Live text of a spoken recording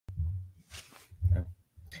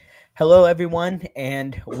Hello, everyone,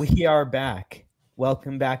 and we are back.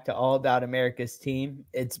 Welcome back to All About America's Team.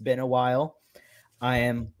 It's been a while. I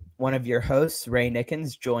am one of your hosts, Ray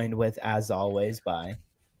Nickens, joined with, as always, by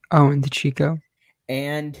Owen DeChico.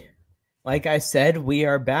 And like I said, we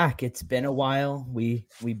are back. It's been a while. We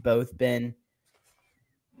both been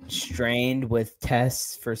strained with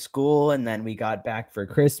tests for school, and then we got back for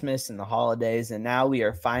Christmas and the holidays, and now we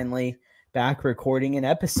are finally back recording an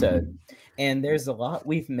episode. And there's a lot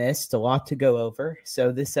we've missed, a lot to go over.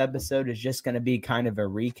 So this episode is just going to be kind of a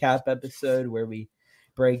recap episode where we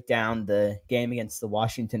break down the game against the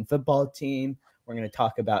Washington football team. We're going to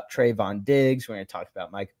talk about Trayvon Diggs. We're going to talk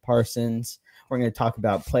about Micah Parsons. We're going to talk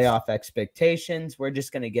about playoff expectations. We're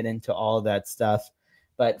just going to get into all of that stuff.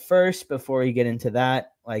 But first, before we get into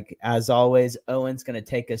that, like as always, Owen's going to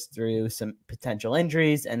take us through some potential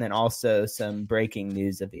injuries and then also some breaking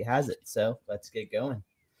news if he has it. So let's get going.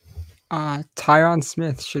 Tyron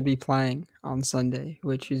Smith should be playing on Sunday,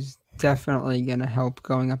 which is definitely going to help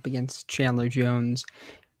going up against Chandler Jones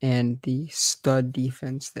and the stud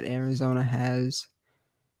defense that Arizona has.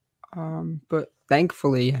 But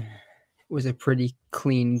thankfully, it was a pretty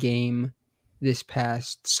clean game this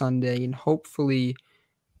past Sunday, and hopefully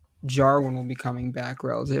Jarwin will be coming back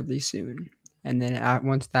relatively soon. And then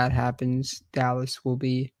once that happens, Dallas will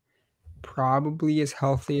be probably as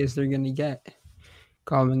healthy as they're going to get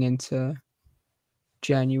going into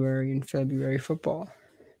January and February football.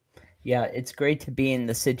 Yeah, it's great to be in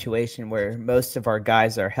the situation where most of our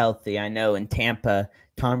guys are healthy. I know in Tampa,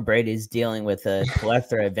 Tom Brady's dealing with a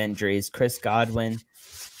plethora of injuries. Chris Godwin,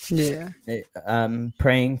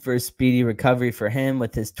 praying for a speedy recovery for him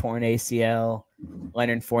with his torn ACL.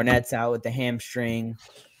 Leonard Fournette's out with the hamstring.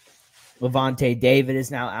 Levante David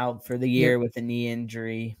is now out for the year with a knee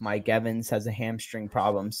injury. Mike Evans has a hamstring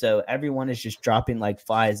problem. So everyone is just dropping like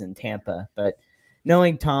flies in Tampa. But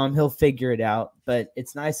knowing Tom, he'll figure it out. But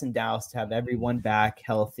it's nice in Dallas to have everyone back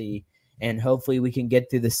healthy, and hopefully we can get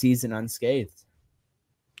through the season unscathed.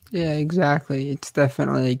 Yeah, exactly. It's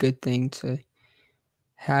definitely a good thing to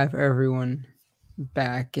have everyone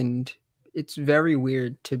back, and it's very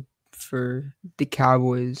weird for the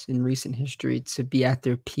Cowboys in recent history to be at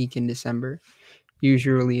their peak in December.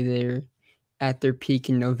 Usually they're at their peak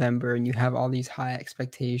in November, and you have all these high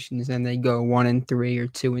expectations, and they go 1-3 or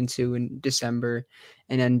 2-2 in December,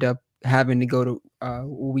 and end up having to go to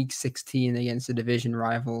week 16 against a division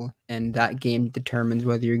rival, and that game determines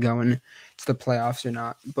whether you're going to the playoffs or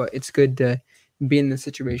not. But it's good to be in the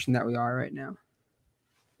situation that we are right now.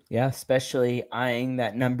 Yeah, especially eyeing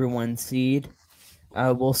that number one seed.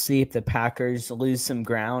 We'll see if the Packers lose some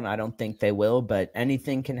ground. I don't think they will, but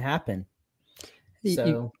anything can happen.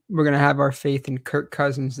 So we're going to have our faith in Kirk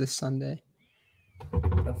Cousins this Sunday.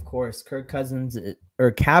 Of course, Kirk Cousins,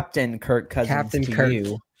 or Captain Kirk Cousins Captain to Kirk.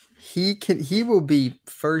 you. He will be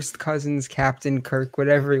first Cousins, Captain Kirk,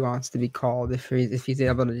 whatever he wants to be called if he's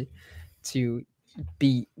able to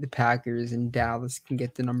beat the Packers and Dallas can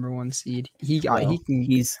get the number one seed.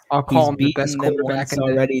 I'll call him the best quarterback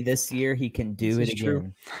already this year. He can do it again.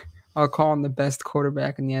 True. I'll call him the best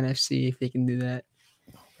quarterback in the NFC if they can do that.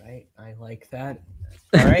 All right, I like that.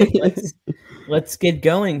 All right, let's get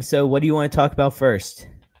going. So, what do you want to talk about first?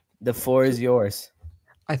 The floor is yours.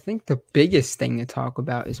 I think the biggest thing to talk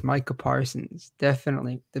about is Micah Parsons.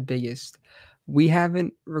 Definitely the biggest. We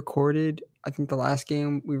haven't recorded. I think the last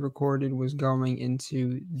game we recorded was going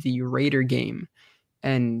into the Raider game.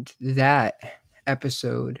 And that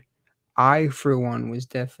episode, I, for one, was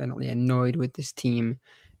definitely annoyed with this team.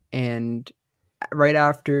 And right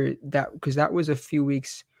after that, because that was a few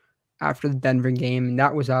weeks after the Denver game, and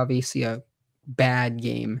that was obviously a bad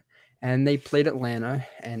game. And they played Atlanta,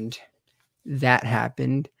 and that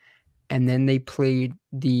happened. And then they played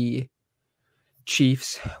the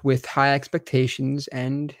Chiefs with high expectations,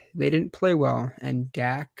 and they didn't play well. And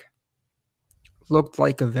Dak looked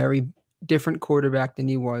like a very different quarterback than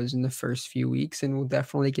he was in the first few weeks, and we'll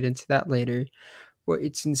definitely get into that later. But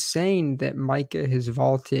it's insane that Micah has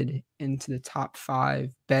vaulted into the top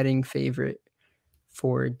 5 betting favorite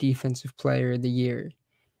for Defensive Player of the Year.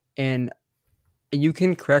 And you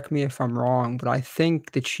can correct me if I'm wrong, but I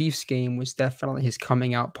think the Chiefs game was definitely his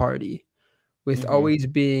coming out party, with always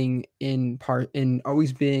being in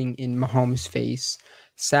Mahomes' face,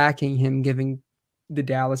 sacking him, giving the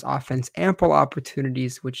Dallas offense ample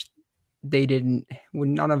opportunities, which they didn't.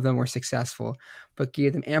 None of them were successful, but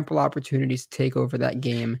gave them ample opportunities to take over that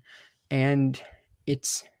game. And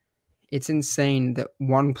it's insane that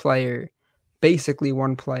basically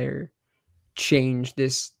one player, changed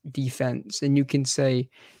this defense. And you can say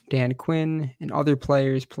Dan Quinn and other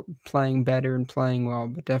players playing better and playing well,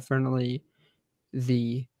 but definitely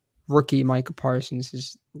the rookie Micah Parsons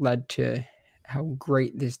has led to how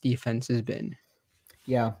great this defense has been.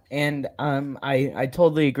 Yeah, and I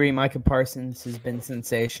totally agree. Micah Parsons has been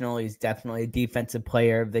sensational. He's definitely a defensive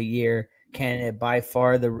player of the year candidate, by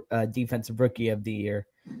far the defensive rookie of the year.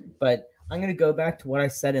 But I'm going to go back to what I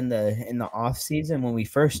said in the off season when we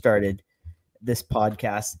first started this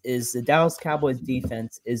podcast. Is the Dallas Cowboys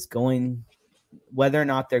defense is going, whether or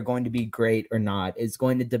not they're going to be great or not, is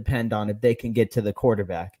going to depend on if they can get to the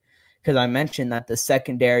quarterback. Because I mentioned that the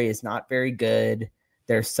secondary is not very good.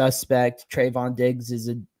 They're suspect. Trayvon Diggs is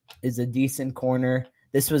a decent corner.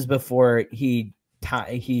 This was before he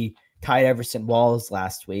tied Everson Walls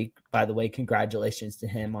last week. By the way, congratulations to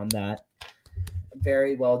him on that.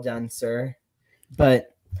 Very well done, sir.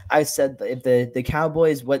 But I said if the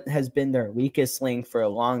Cowboys, what has been their weakest link for a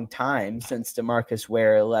long time since DeMarcus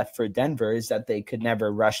Ware left for Denver, is that they could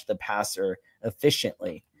never rush the passer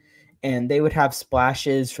efficiently. And they would have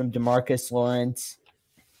splashes from DeMarcus Lawrence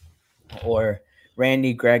or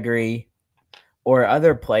Randy Gregory or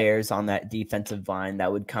other players on that defensive line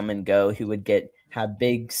that would come and go, who would have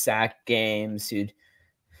big sack games,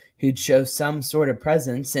 who'd show some sort of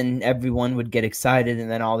presence, and everyone would get excited.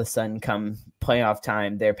 And then all of a sudden, come playoff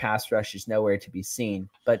time, their pass rush is nowhere to be seen.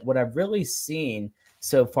 But what I've really seen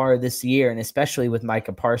so far this year, and especially with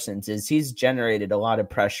Micah Parsons, is he's generated a lot of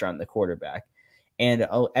pressure on the quarterback. And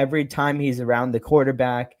every time he's around the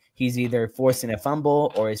quarterback, he's either forcing a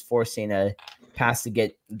fumble or he's forcing a pass to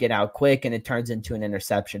get out quick, and it turns into an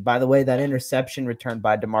interception. By the way, that interception returned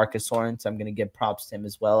by DeMarcus Lawrence, I'm going to give props to him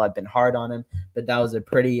as well. I've been hard on him, but that was a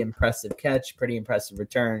pretty impressive catch, pretty impressive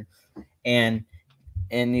return, and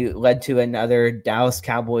it led to another Dallas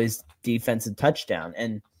Cowboys defensive touchdown.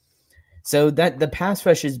 And so that the pass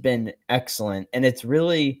rush has been excellent, and it's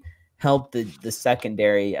really helped the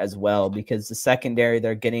secondary as well, because the secondary,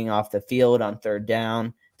 they're getting off the field on third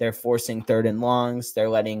down. They're forcing third and longs. They're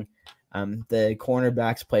letting the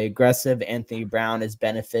cornerbacks play aggressive. Anthony Brown has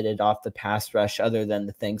benefited off the pass rush other than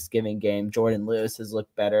the Thanksgiving game. Jordan Lewis has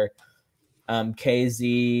looked better.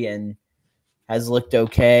 KZ and has looked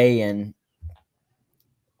okay.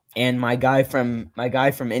 And my guy from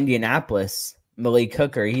Indianapolis, Malik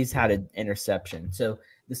Hooker, he's had an interception. So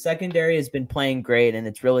the secondary has been playing great, and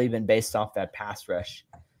it's really been based off that pass rush.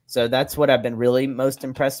 So that's what I've been really most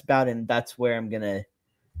impressed about, and that's where I'm going to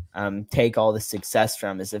take all the success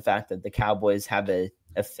from, is the fact that the Cowboys have a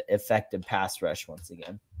effective pass rush once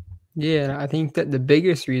again. Yeah, I think that the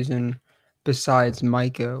biggest reason, besides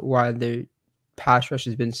Micah, why their pass rush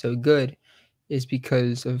has been so good is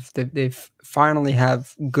because of they've finally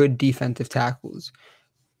have good defensive tackles.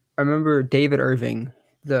 I remember David Irving,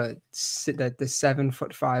 the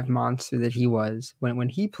 7'5" monster that he was when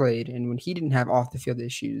he played, and when he didn't have off the field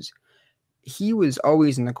issues, he was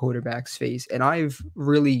always in the quarterback's face. And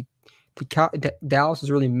Dallas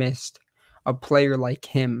has really missed a player like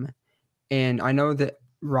him. And I know that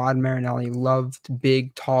Rod Marinelli loved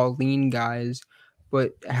big, tall, lean guys,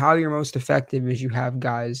 but how you're most effective is you have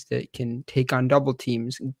guys that can take on double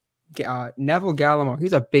teams. Neville Gallimore,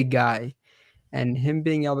 he's a big guy, and him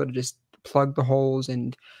being able to just plug the holes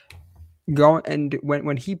and go. And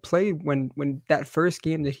when he played, when that first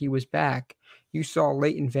game that he was back, you saw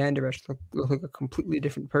Leighton Vander Esch look like a completely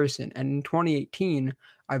different person. And in 2018,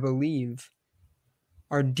 I believe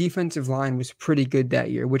our defensive line was pretty good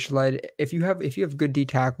that year, which led, if you have good D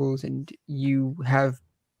tackles and you have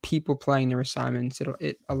people playing their assignments,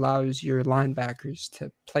 it allows your linebackers to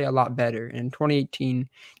play a lot better. And in 2018,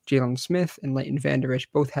 Jalen Smith and Leighton Vander Esch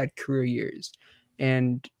both had career years,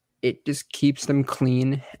 and it just keeps them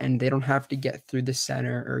clean, and they don't have to get through the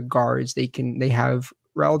center or guards. They have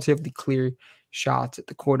relatively clear shots at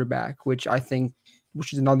the quarterback, which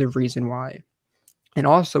is another reason why. And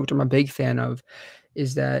also, which I'm a big fan of,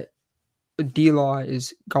 is that D-Law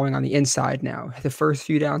is going on the inside now. The first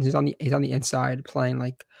few downs, he's on the inside playing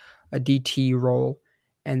like a DT role.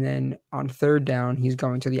 And then on third down, he's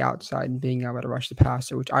going to the outside and being able to rush the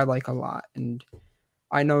passer, which I like a lot. And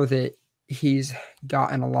I know that he's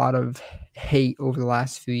gotten a lot of hate over the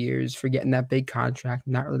last few years for getting that big contract,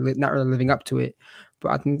 not really living up to it.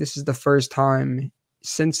 But I think this is the first time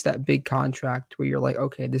since that big contract where you're like,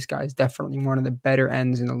 okay, this guy's definitely one of the better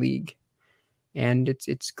ends in the league. And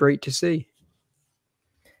it's great to see.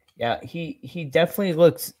 Yeah, he definitely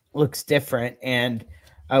looks different. And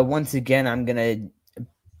once again, I'm gonna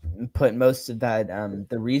put most of that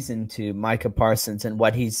the reason to Micah Parsons and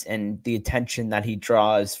and the attention that he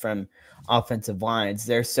draws from offensive lines.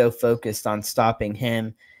 They're so focused on stopping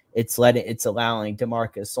him, it's allowing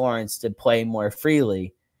DeMarcus Lawrence to play more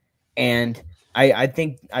freely. And I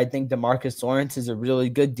think DeMarcus Lawrence is a really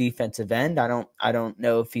good defensive end. I don't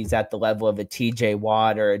know if he's at the level of a TJ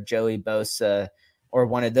Watt or a Joey Bosa or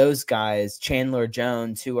one of those guys, Chandler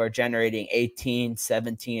Jones, who are generating 18,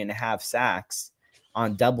 17 and a half sacks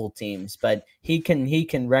on double teams, but he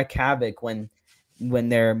can wreak havoc when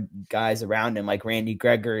there are guys around him like Randy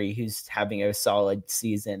Gregory, who's having a solid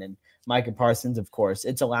season, and Micah Parsons, of course.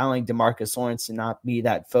 It's allowing DeMarcus Lawrence to not be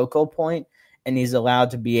that focal point, and he's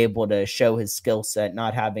allowed to be able to show his skill set,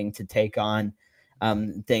 not having to take on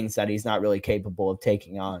things that he's not really capable of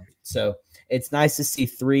taking on. So it's nice to see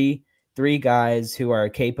three guys who are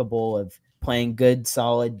capable of playing good,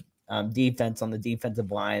 solid defense on the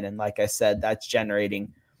defensive line. And like I said, that's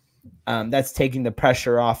generating, that's taking the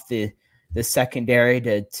pressure off the secondary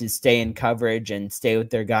to stay in coverage and stay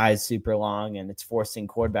with their guys super long, and it's forcing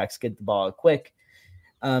quarterbacks to get the ball quick.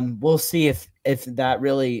 We'll see if that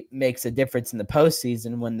really makes a difference in the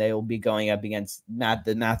postseason when they will be going up against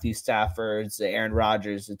the Matthew Staffords, the Aaron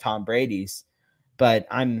Rodgers, the Tom Brady's. But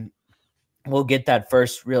we'll get that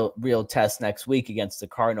first real test next week against the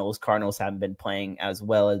Cardinals. Cardinals haven't been playing as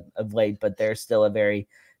well of late, but they're still a very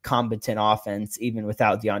competent offense, even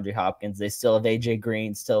without DeAndre Hopkins. They still have AJ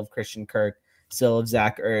Green, still have Christian Kirk, still have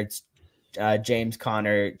Zach Ertz, James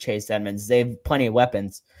Conner, Chase Edmonds. They have plenty of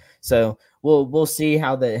weapons. So we'll see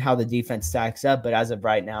how the defense stacks up. But as of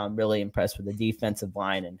right now, I'm really impressed with the defensive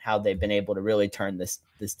line and how they've been able to really turn this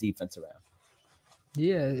defense around.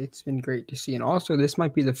 Yeah, it's been great to see. And also, this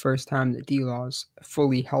might be the first time that D-Law's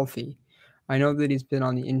fully healthy. I know that he's been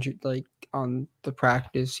on the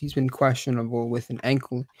practice. He's been questionable with an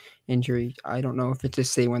ankle injury. I don't know if it's the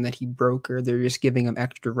same one that he broke or they're just giving him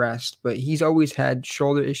extra rest. But he's always had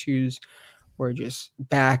shoulder issues or just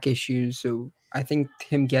back issues. So I think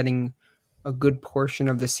him getting a good portion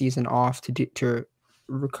of the season off to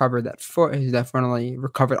recover that foot has definitely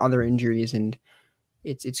recovered other injuries, and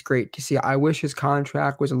it's great to see. I wish his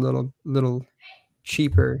contract was a little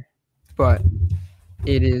cheaper, but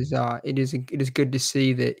it is good to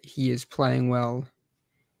see that he is playing well,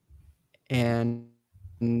 and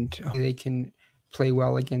they can play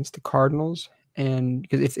well against the Cardinals. And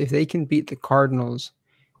because if they can beat the Cardinals,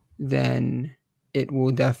 then it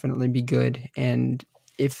will definitely be good. And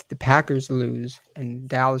if the Packers lose and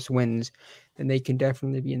Dallas wins, then they can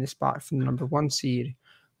definitely be in the spot for the number 1 seed,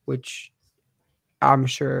 which I'm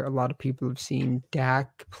sure a lot of people have seen.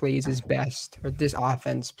 Dak plays his best, or this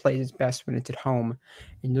offense plays his best when it's at home,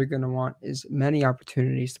 and you're going to want as many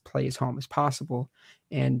opportunities to play as home as possible.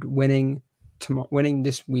 And winning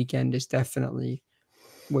this weekend is definitely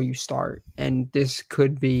where you start. And this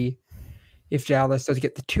could be, if Dallas does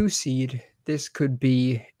get the 2 seed, this could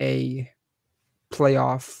be a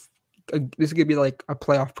playoff. This could be like a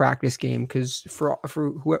playoff practice game, because for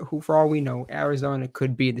all we know, Arizona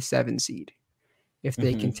could be the 7 seed if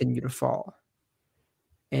they continue to fall.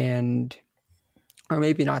 And or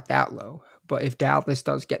maybe not that low, but if Dallas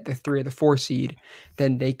does get the 3 or the 4 seed,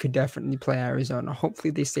 then they could definitely play Arizona.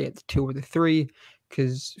 Hopefully they stay at the 2 or the 3,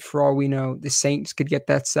 because for all we know, the Saints could get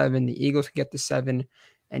that 7, the Eagles could get the 7,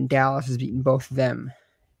 and Dallas has beaten both of them.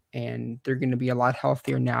 And they're going to be a lot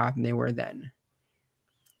healthier now than they were then.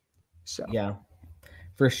 So yeah,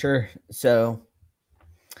 for sure. So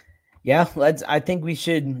yeah, I think we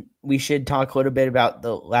should talk a little bit about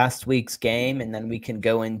the last week's game, and then we can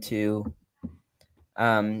go into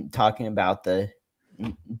talking about the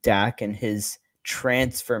Dak and his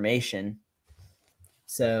transformation.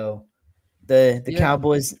 So the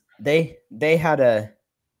Cowboys, they had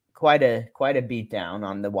quite a beatdown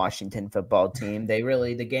on the Washington football team.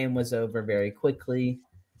 The game was over very quickly.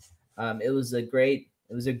 It was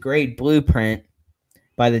a great blueprint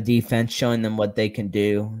by the defense, showing them what they can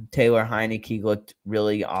do. Taylor Heinicke looked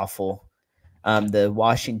really awful. The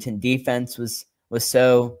Washington defense was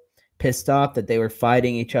so pissed off that they were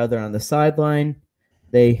fighting each other on the sideline.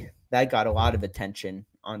 That got a lot of attention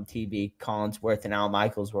on TV. Collinsworth and Al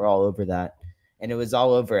Michaels were all over that, and it was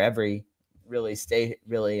all over every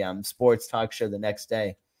sports talk show the next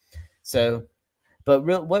day. So, but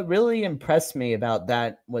what really impressed me about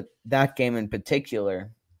that game in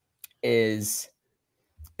particular is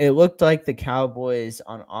it looked like the Cowboys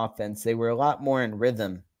on offense, they were a lot more in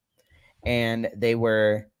rhythm, and they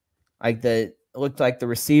were like it looked like the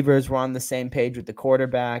receivers were on the same page with the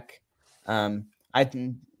quarterback. I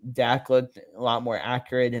think Dak looked a lot more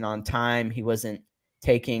accurate and on time. He wasn't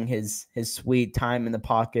taking his sweet time in the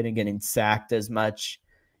pocket and getting sacked as much.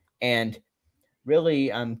 And really,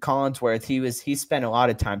 Collinsworth, he spent a lot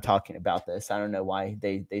of time talking about this. I don't know why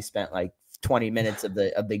they spent like 20 minutes of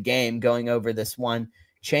the game going over this one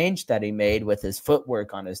change that he made with his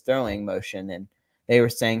footwork on his throwing motion. And they were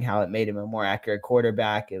saying how it made him a more accurate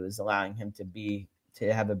quarterback. It was allowing him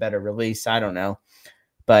to have a better release. I don't know,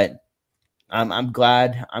 but I'm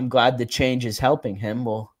glad the change is helping him.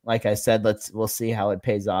 Well, like I said, we'll see how it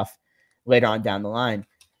pays off later on down the line.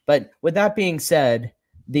 But with that being said,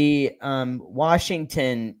 the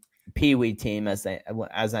Washington Pee Wee team, as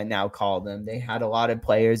I now call them, they had a lot of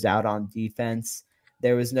players out on defense.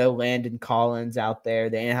 There was no Landon Collins out there.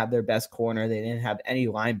 They didn't have their best corner. They didn't have any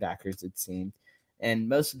linebackers, it seemed, and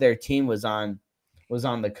most of their team was on the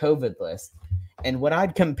COVID list. And what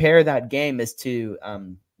I'd compare that game is to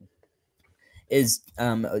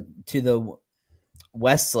the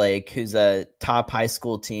Westlake, who's a top high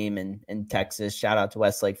school team in Texas. Shout out to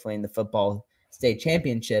Westlake for winning the football state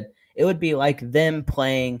championship. It would be like them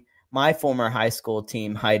playing my former high school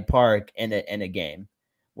team, Hyde Park, in a game,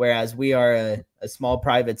 whereas we are a small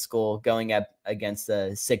private school going up against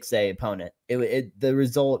a 6A opponent. The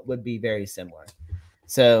result would be very similar.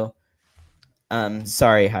 So,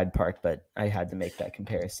 sorry, Hyde Park, but I had to make that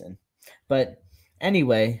comparison. But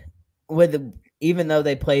anyway, even though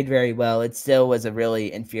they played very well, it still was a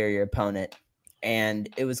really inferior opponent. And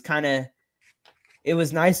it was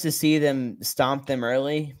nice to see them stomp them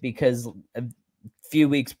early, because a few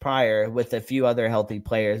weeks prior, with a few other healthy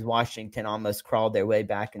players, Washington almost crawled their way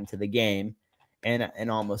back into the game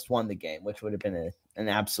and almost won the game, which would have been an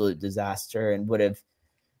absolute disaster and would have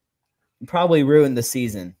probably ruined the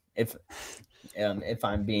season if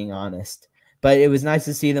I'm being honest. But it was nice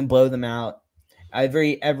to see them blow them out.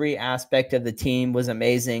 Every aspect of the team was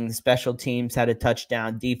amazing. Special teams had a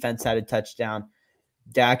touchdown. Defense had a touchdown.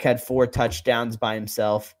 Dak had 4 touchdowns by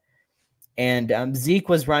himself. And Zeke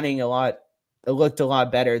was running a lot. It looked a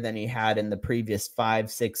lot better than he had in the previous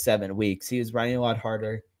 5, 6, 7 weeks. He was running a lot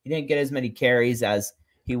harder. He didn't get as many carries as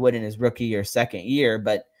he would in his rookie or second year,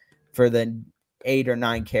 but for the 8 or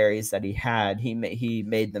 9 carries that he had, he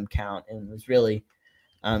made them count and was really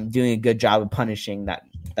doing a good job of punishing that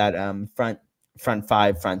front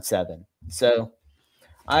 5, front 7. So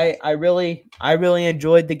I really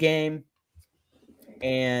enjoyed the game,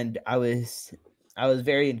 and I was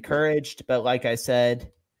very encouraged. But like I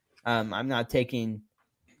said, I'm not taking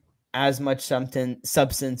as much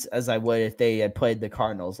substance as I would if they had played the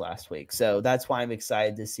Cardinals last week. So that's why I'm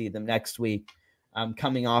excited to see them next week,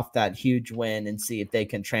 coming off that huge win, and see if they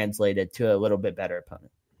can translate it to a little bit better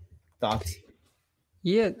opponent. Thoughts?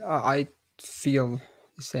 Yeah, I feel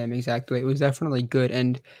the same exact way. It was definitely good,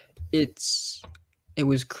 and it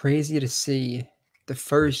was crazy to see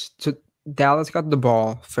so Dallas got the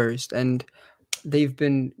ball first, and they've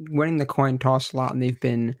been winning the coin toss a lot, and they've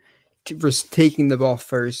been taking the ball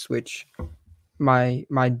first, which my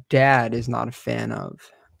dad is not a fan of,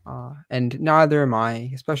 and neither am I,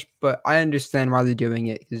 especially. But I understand why they're doing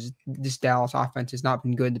it, because this Dallas offense has not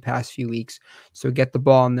been good the past few weeks. So get the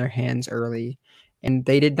ball in their hands early, and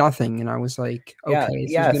they did nothing. And I was like, okay,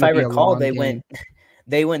 yeah. If I recall, they went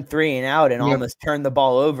 3 and out and almost turned the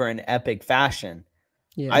ball over in epic fashion.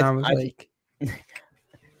 Yeah, and I was like.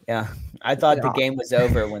 Yeah, I thought the game was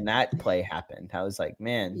over when that play happened. I was like,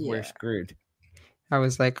 man, we're screwed. I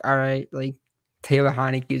was like, all right, like Taylor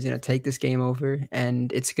Heinicke is going to take this game over,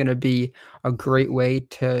 and it's going to be a great way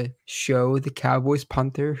to show the Cowboys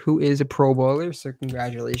punter, who is a Pro Bowler. So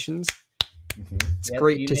congratulations. Mm-hmm. It's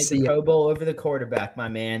great to see. Pro Bowl over the quarterback, my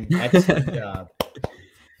man. Excellent job.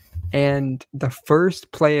 And the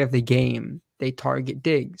first play of the game, they target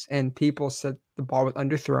Diggs, and people said the ball was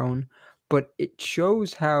underthrown. But it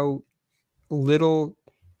shows how quarterbacks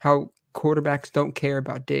don't care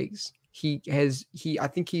about Diggs. I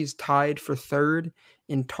think he's tied for 3rd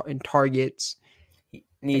in targets.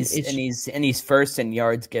 And he's first in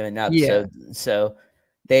yards given up. Yeah. So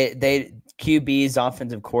they QBs,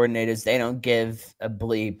 offensive coordinators, they don't give a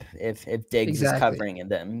bleep if Diggs is covering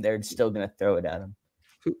them. They're still going to throw it at him.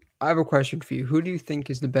 I have a question for you. Who do you think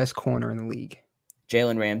is the best corner in the league?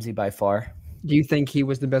 Jalen Ramsey by far. Do you think he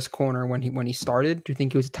was the best corner when he started? Do you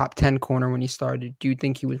think he was a top 10 corner when he started? Do you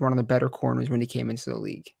think he was one of the better corners when he came into the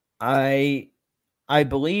league? I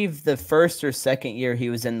believe the first or second year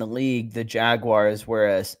he was in the league, the Jaguars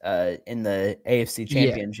were in the AFC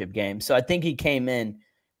Championship game. So I think he came in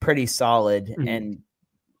pretty solid. Mm-hmm. And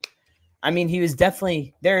I mean, he was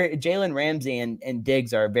definitely there. Jalen Ramsey and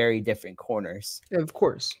Diggs are very different corners. Of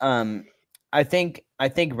course. I think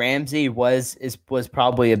Ramsey was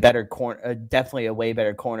probably a better corner, definitely a way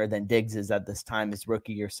better corner than Diggs is at this time, his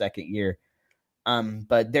rookie or second year.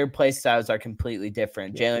 But their play styles are completely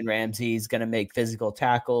different. Yeah. Jalen Ramsey is going to make physical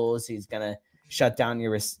tackles. He's going to shut down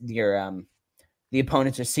the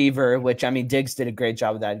opponent's receiver, which, I mean, Diggs did a great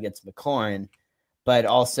job of that against McLaurin. but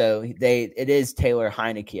also it is Taylor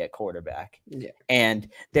Heineke at quarterback. Yeah. And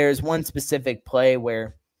there's one specific play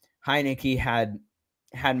where Heineke had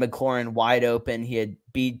McLaurin wide open. He had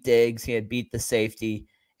beat Diggs. He had beat the safety.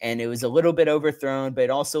 And it was a little bit overthrown, but it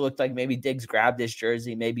also looked like maybe Diggs grabbed his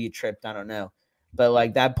jersey. Maybe he tripped. I don't know. But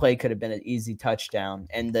like that play could have been an easy touchdown.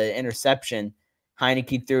 And the interception,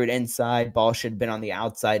 Heineke threw it inside. Ball should have been on the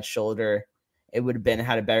outside shoulder. It would have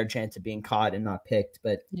had a better chance of being caught and not picked.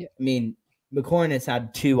 But yeah. I mean, McLaurin has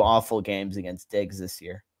had 2 awful games against Diggs this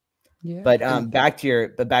year. Yeah. But back to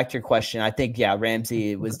your question, I think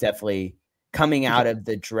Ramsey was definitely coming out of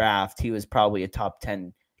the draft. He was probably a top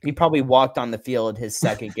 10. He probably walked on the field his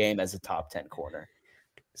second game as a top 10 corner.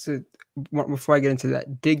 So before I get into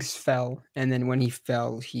that, Diggs fell, and then when he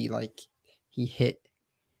fell, he hit.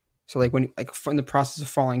 So like when in the process of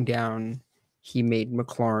falling down, he made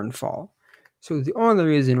McLaurin fall. So the only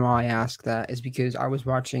reason why I ask that is because I was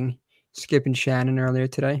watching Skip and Shannon earlier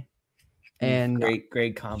today, and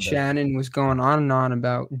great combo. Shannon was going on and on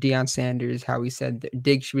about Deion Sanders, how he said that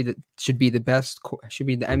Diggs should be the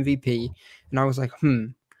MVP, and I was like,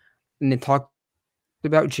 And they talked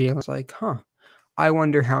about Jalen. I was like, I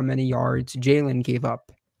wonder how many yards Jalen gave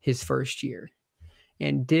up his first year.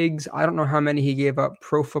 And Diggs, I don't know how many he gave up.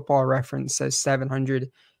 Pro Football Reference says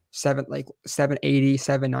 700, 780,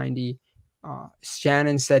 790.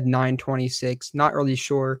 Shannon said 926. Not really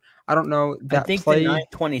sure. I don't know. I think the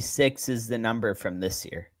 926 is the number from this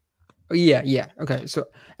year. Yeah. Okay. So,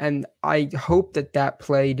 and I hope that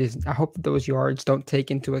play I hope that those yards don't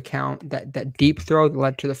take into account that deep throw that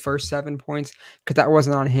led to the first 7 points, because that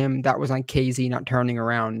wasn't on him. That was on KZ not turning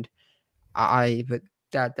around. But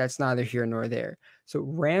that's neither here nor there. So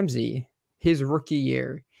Ramsey, his rookie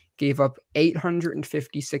year, gave up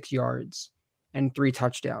 856 yards and 3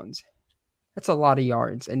 touchdowns. That's a lot of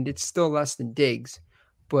yards, and it's still less than Diggs.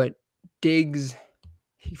 But Diggs,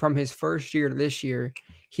 from his first year to this year,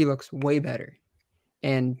 he looks way better.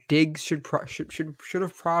 And Diggs should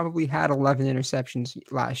have probably had 11 interceptions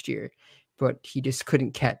last year, but he just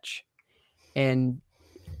couldn't catch. And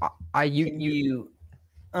what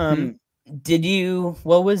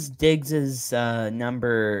was Diggs's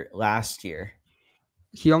number last year?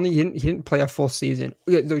 He didn't play a full season.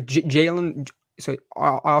 Jalen. So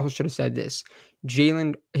I also should have said this.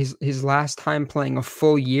 Jalen, his last time playing a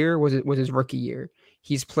full year was his rookie year.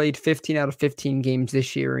 He's played 15 out of 15 games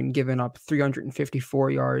this year and given up 354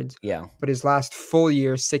 yards. Yeah. But his last full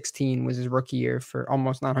year, 16, was his rookie year for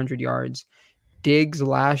almost 900 yards. Diggs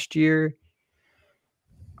last year,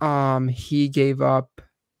 he gave up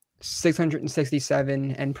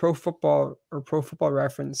 667, and Pro Football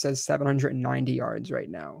Reference says 790 yards right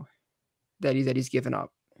now that he's given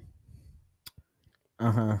up.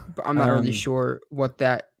 But I'm not really sure what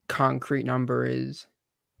that concrete number is.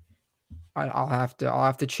 I'll have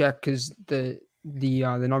to check, because the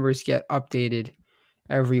numbers get updated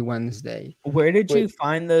every Wednesday. Where did you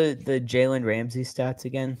find the Jalen Ramsey stats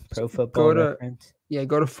again? Pro Football Reference. Yeah,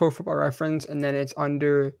 go to Pro Football Reference, and then it's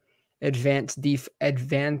under advanced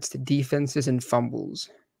defenses and fumbles,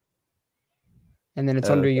 and then it's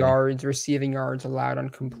under yards, receiving yards allowed on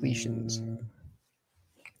completions.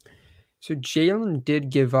 So Jalen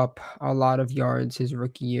did give up a lot of yards his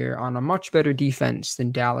rookie year on a much better defense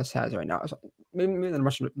than Dallas has right now. So maybe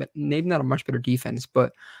not a much better defense,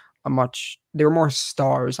 but there are more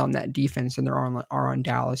stars on that defense than there are on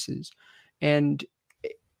Dallas's. And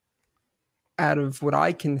out of what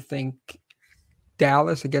I can think,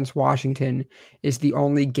 Dallas against Washington is the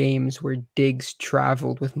only games where Diggs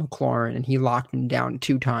traveled with McLaurin and he locked him down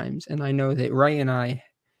 2 times. And I know that Ray and I,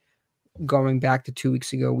 going back to 2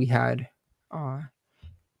 weeks ago, we had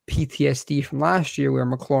PTSD from last year where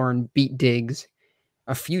McLaurin beat Diggs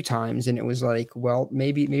a few times, and it was like, well,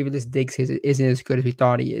 maybe this Diggs isn't as good as we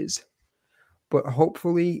thought he is. But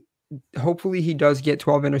hopefully he does get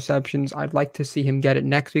 12 interceptions. I'd like to see him get it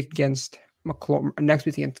next week against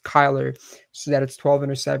Kyler, so that it's 12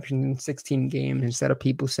 interceptions in 16 games, instead of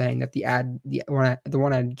people saying that the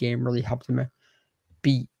one-added game really helped him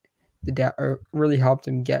really helped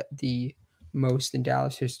him get the most in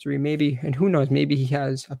Dallas history. Maybe, and who knows, maybe he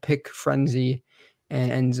has a pick frenzy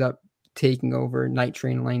and ends up taking over Night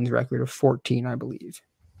Train Lane's record of 14, I believe.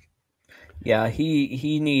 Yeah,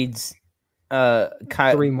 he needs 3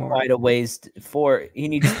 more. Quite a ways he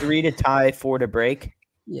needs 3 to tie, 4 to break.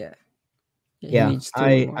 Yeah.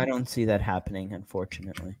 I don't see that happening,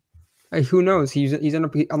 unfortunately. Who knows?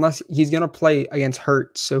 Unless he's gonna play against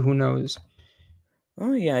Hurts, so who knows?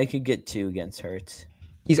 Oh yeah, I could get 2 against Hurts.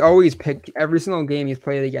 He's always picked every single game he's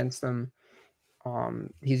played against them.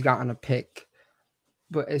 He's gotten a pick.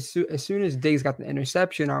 But as soon as Diggs got the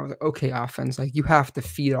interception, I was like, okay, offense, like you have to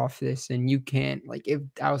feed off this, and you can't. Like if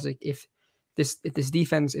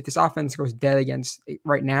this offense goes dead against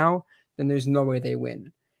right now, then there's no way they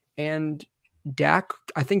win. And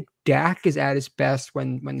I think Dak is at his best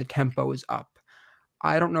when the tempo is up.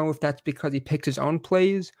 I don't know if that's because he picks his own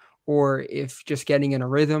plays or if just getting in a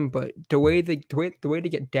rhythm, but the way to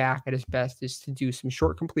get Dak at his best is to do some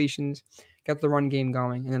short completions, get the run game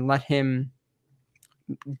going, and then let him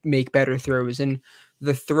make better throws. And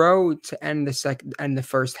the throw to end the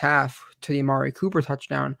first half to the Amari Cooper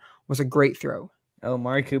touchdown was a great throw. Oh,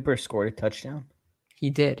 Amari Cooper scored a touchdown? He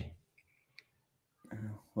did.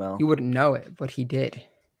 Well, you wouldn't know it, but he did.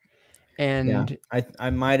 And yeah, I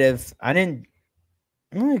might have. I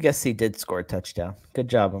guess he did score a touchdown. Good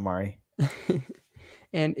job, Amari.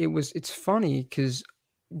 And it's funny because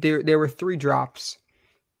there were 3 drops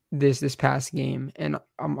this past game, and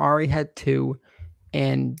Amari had 2,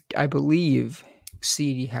 and I believe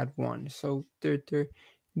CD had 1. So they're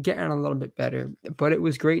getting a little bit better. But it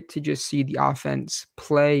was great to just see the offense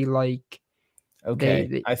play like.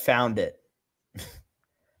 Okay, I found it.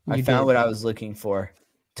 I found what I was looking for.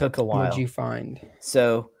 Took a while. What'd you find?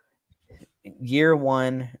 So, year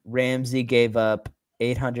 1, Ramsey gave up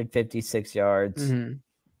 856 yards. Mm-hmm.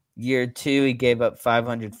 Year 2, he gave up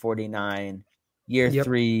 549. Year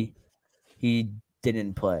 3, he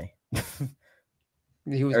didn't play.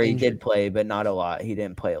 He did play, but not a lot. He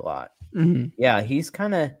didn't play a lot. Mm-hmm. Yeah, he's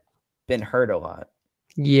kind of been hurt a lot.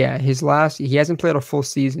 Yeah, he hasn't played a full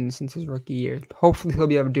season since his rookie year. Hopefully he'll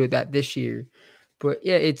be able to do that this year. But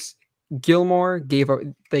yeah, it's Gilmore gave up,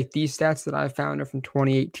 like, these stats that I found are from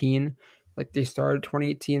 2018. Like, they started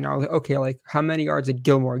 2018. I was like, okay, like, how many yards did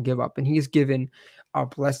Gilmore give up? And he's given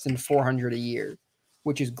up less than 400 a year,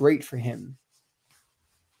 which is great for him.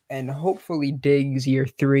 And hopefully Diggs year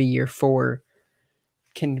 3, year 4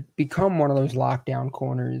 can become one of those lockdown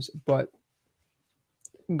corners. But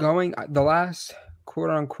the last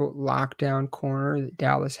quote-unquote lockdown corner that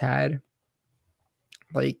Dallas had,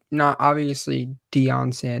 like, not obviously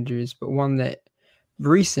Deion Sanders, but one that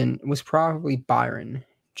recent was probably Byron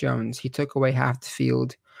Jones. He took away half the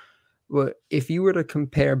field. But if you were to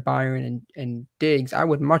compare Byron and Diggs, I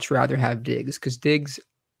would much rather have Diggs, because Diggs,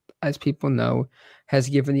 as people know, has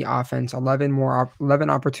given the offense 11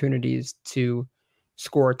 opportunities to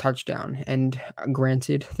score a touchdown. And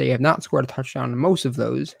granted, they have not scored a touchdown in most of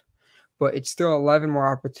those, but it's still 11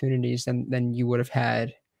 more opportunities than you would have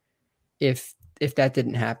had if that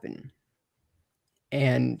didn't happen.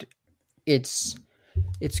 And it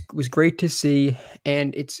was great to see.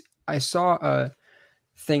 And I saw a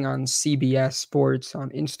thing on CBS Sports on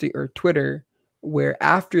Insta or Twitter where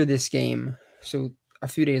after this game, so a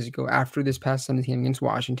few days ago, after this past Sunday game against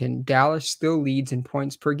Washington, Dallas still leads in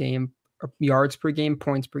points per game, yards per game,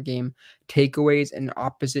 points per game, takeaways, and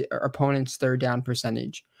opposite opponents' third down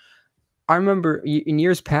percentage. I remember in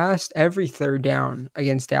years past, every third down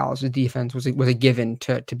against Dallas' defense was a given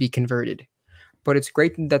to be converted. But it's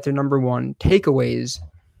great that they're number 1. Takeaways,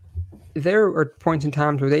 there are points in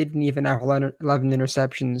times where they didn't even have 11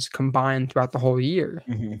 interceptions combined throughout the whole year.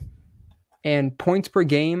 Mm-hmm. And points per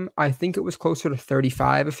game, I think it was closer to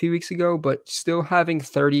 35 a few weeks ago, but still having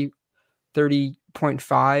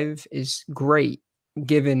 30.5 is great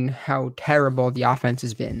given how terrible the offense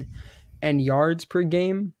has been. And yards per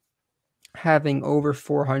game, having over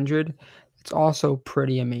 400, it's also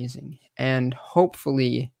pretty amazing. And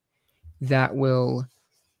hopefully that will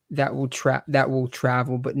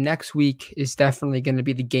travel. But next week is definitely going to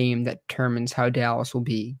be the game that determines how Dallas will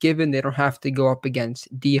be, given they don't have to go up against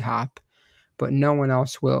D-Hop, but no one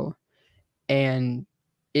else will. And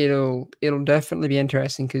it'll definitely be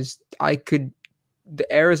interesting because the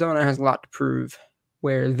Arizona has a lot to prove,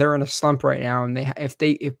 where they're in a slump right now, and if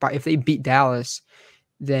they beat Dallas,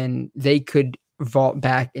 then they could vault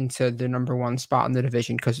back into the number 1 spot in the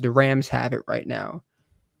division, because the Rams have it right now.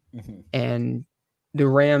 Mm-hmm. And the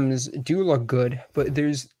Rams do look good, but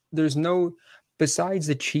there's no, besides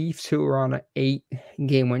the Chiefs, who are on an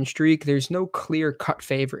 8-game win streak, there's no clear-cut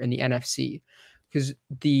favorite in the NFC, because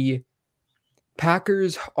the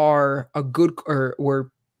Packers are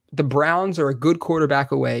the Browns are a good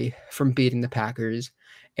quarterback away from beating the Packers.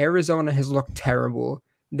 Arizona has looked terrible.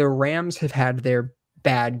 The Rams have had their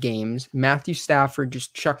bad games. Matthew Stafford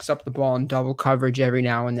just chucks up the ball in double coverage every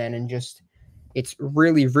now and then, and just, it's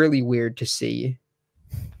really, really weird to see.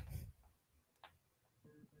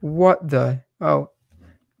 What the? Oh,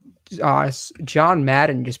 John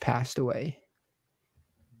Madden just passed away.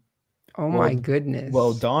 Oh, my goodness.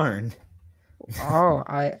 Well, darn. Oh,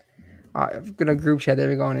 I've got a group chat. They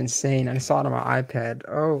were going insane. I saw it on my iPad.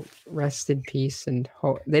 Oh, rest in peace. And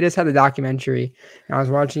they just had a documentary, and I was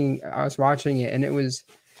watching it, and it was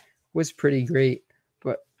pretty great.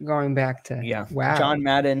 But going back to wow, John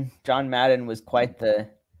Madden was quite the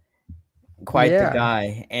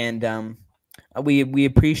guy, and we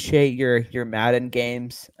appreciate your Madden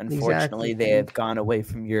games. Unfortunately, they have gone away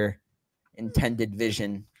from your intended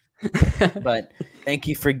vision, but thank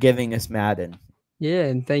you for giving us Madden. Yeah,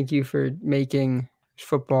 and thank you for making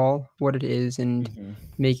football what it is and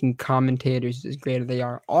making commentators as great as they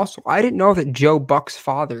are. Also, I didn't know that Joe Buck's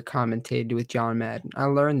father commentated with John Madden. I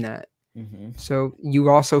learned that. So you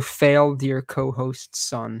also failed your co-host's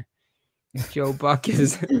son. Joe Buck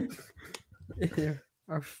is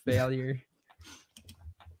a failure.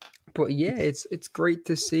 But yeah, it's great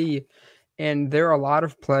to see. And there are a lot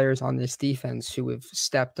of players on this defense who have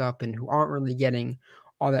stepped up and who aren't really getting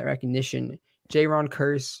all that recognition. Jaron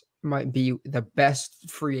Kearse might be the best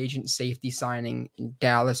free agent safety signing in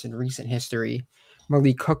Dallas in recent history.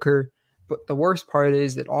 Malik Hooker. But the worst part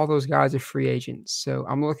is that all those guys are free agents. So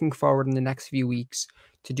I'm looking forward in the next few weeks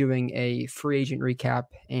to doing a free agent recap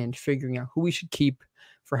and figuring out who we should keep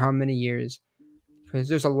for how many years. Because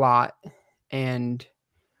there's a lot. And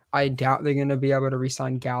I doubt they're going to be able to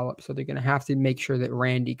re-sign Gallup. So they're going to have to make sure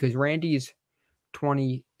that because Randy's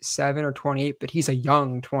 27 or 28, but he's a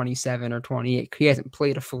young 27 or 28. He hasn't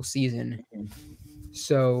played a full season.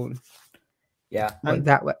 So yeah,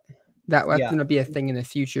 that's going to be a thing in the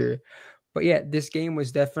future. But yeah, this game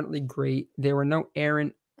was definitely great. There were no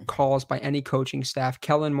errant calls by any coaching staff.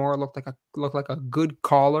 Kellen Moore looked like a good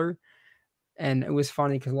caller. And it was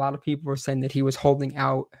funny because a lot of people were saying that he was holding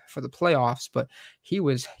out for the playoffs, but he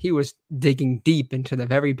was digging deep into the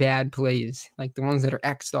very bad plays, like the ones that are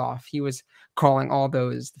X'd off. He was calling all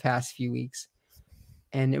those the past few weeks.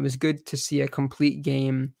 And it was good to see a complete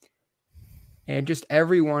game. And just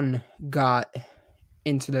everyone got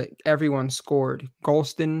into everyone scored.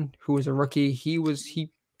 Golston, who was a rookie, he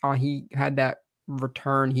had that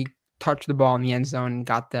return. He touched the ball in the end zone and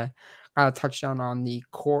got a touchdown on the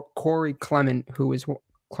Corey Clement, who was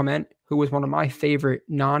one of my favorite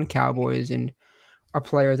non-Cowboys and a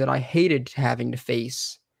player that I hated having to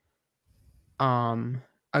face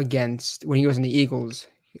against when he was in the Eagles.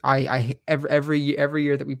 I every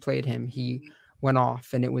year that we played him, he went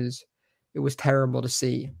off, and it was terrible to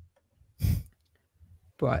see.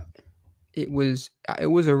 But it was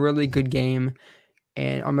a really good game.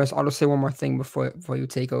 And I'll just say one more thing before you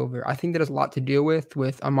take over. I think that has a lot to do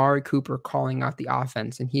with Amari Cooper calling out the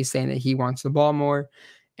offense, and he's saying that he wants the ball more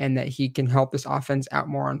and that he can help this offense out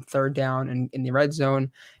more on third down and in the red zone.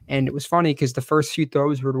 And it was funny because the first few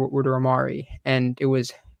throws were to Amari, and it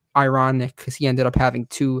was ironic because he ended up having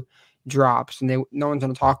 2 drops, and no one's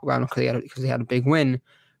going to talk about him because he had a big win,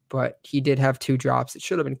 but he did have 2 drops that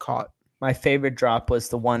should have been caught. My favorite drop was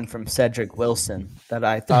the one from Cedric Wilson that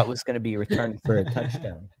I thought was going to be returned for a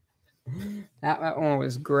touchdown. That one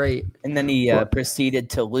was great. And then he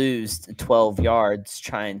proceeded to lose 12 yards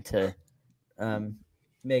trying to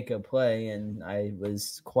make a play, and I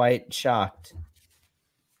was quite shocked.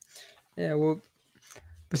 Yeah, well,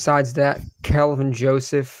 besides that, Kelvin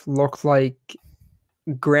Joseph looked like,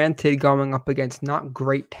 granted, going up against not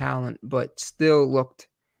great talent, but still looked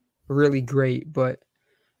really great. But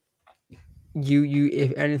you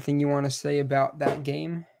if anything you want to say about that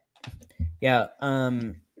game? Yeah.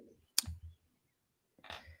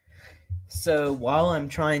 So while I'm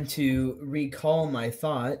trying to recall my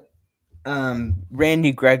thought,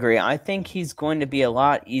 Randy Gregory, I think he's going to be a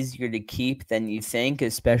lot easier to keep than you think,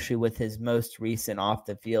 especially with his most recent off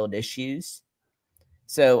the field issues.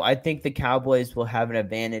 So I think the Cowboys will have an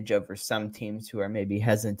advantage over some teams who are maybe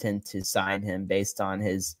hesitant to sign him based on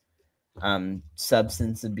his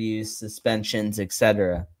substance abuse, suspensions,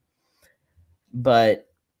 etc. But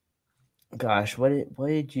gosh, what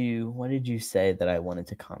did you say that I wanted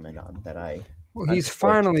to comment on that I? Well, he's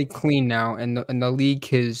finally clean now, and the league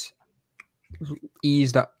has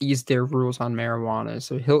eased their rules on marijuana,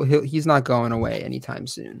 so he's not going away anytime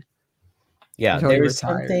soon. Yeah, there was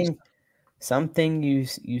something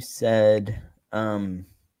you said.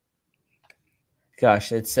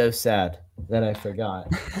 Gosh, it's so sad that I forgot.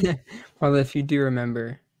 Well, if you do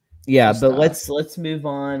remember. Yeah, but let's move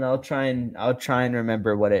on. I'll try and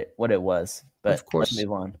remember what it was. But of course, let's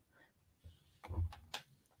move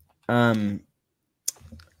on.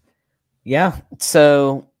 Yeah.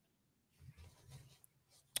 So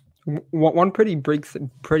one pretty big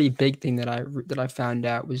thing that I found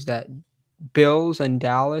out was that Bills and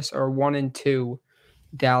Dallas are 1 and 2.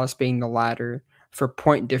 Dallas being the latter for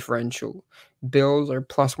point differential. Bills are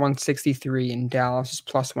plus 163 and Dallas is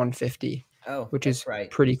plus 150. Oh, which that's is right.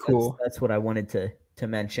 pretty cool. That's what I wanted to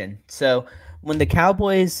mention. So when the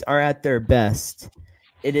Cowboys are at their best,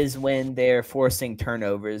 it is when they're forcing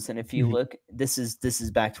turnovers. And if you look, this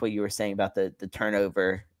is back to what you were saying about the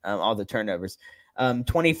turnover, all the turnovers.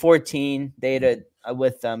 2014, they had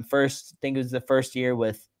with first, I think it was the first year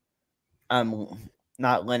with not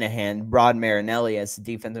Linehan, Rod Marinelli as the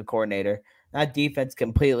defensive coordinator. That defense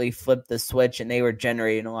completely flipped the switch, and they were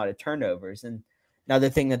generating a lot of turnovers. And another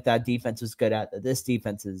thing that defense was good at, that this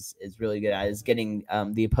defense is really good at, is getting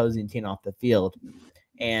the opposing team off the field.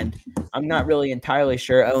 And I'm not really entirely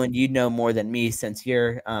sure, Owen, you know more than me since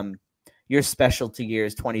your specialty year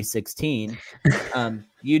is 2016.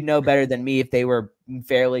 You'd know better than me if they were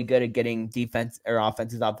fairly good at getting defense or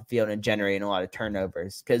offenses off the field and generating a lot of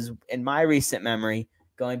turnovers. Because in my recent memory,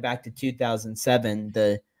 going back to 2007,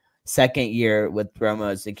 the second year with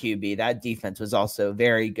Romo as the QB, that defense was also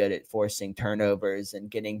very good at forcing turnovers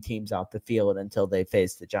and getting teams off the field until they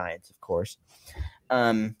faced the Giants, of course.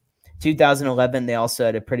 2011, they also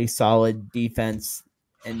had a pretty solid defense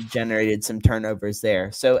and generated some turnovers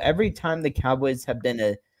there. So every time the Cowboys have been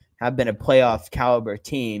a playoff caliber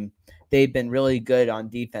team, they've been really good on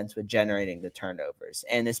defense with generating the turnovers.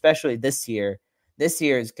 And especially this year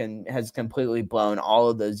has completely blown all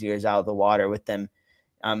of those years out of the water with them.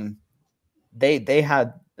 They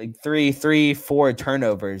had like 4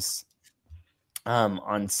 turnovers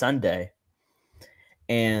on Sunday,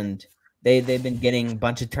 and they've been getting a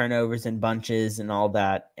bunch of turnovers in bunches and all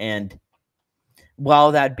that. And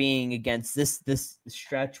while that being against this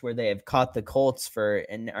stretch where they have caught the Colts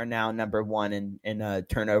and are now number 1 in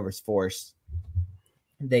turnovers forced,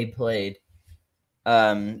 they played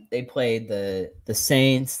the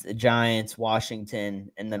Saints, the Giants,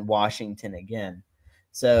 Washington, and then Washington again.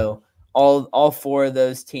 So all 4 of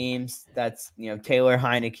those teams, that's Taylor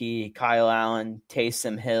Heineke, Kyle Allen,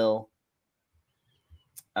 Taysom Hill,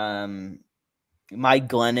 Mike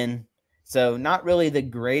Glennon. So not really the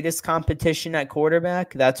greatest competition at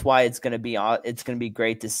quarterback. That's why it's going to be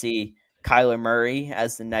great to see Kyler Murray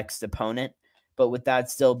as the next opponent. But with that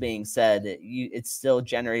still being said, it's still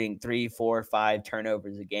generating 3, 4, 5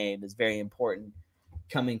 turnovers a game is very important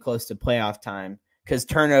coming close to playoff time, because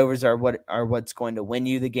turnovers are what's going to win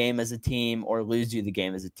you the game as a team or lose you the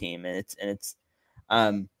game as a team. And it's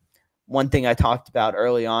one thing I talked about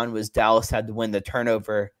early on was Dallas had to win the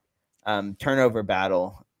turnover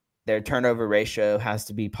battle. Their turnover ratio has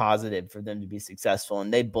to be positive for them to be successful,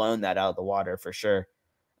 and they've blown that out of the water for sure.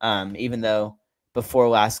 Even though before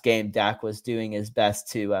last game, Dak was doing his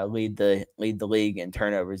best to lead the league in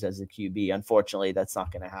turnovers as a QB. Unfortunately, that's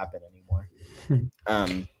not going to happen anymore.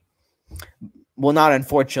 Well, not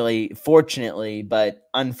unfortunately, fortunately, but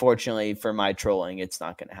unfortunately for my trolling, it's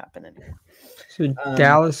not going to happen anymore. So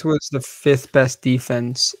Dallas was the 5th best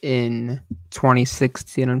defense in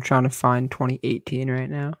 2016. I'm trying to find 2018 right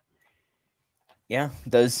now. Yeah,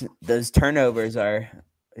 those turnovers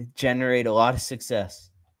generate a lot of success.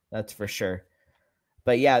 That's for sure.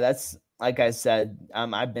 But yeah, that's like I said,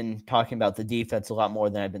 I've been talking about the defense a lot more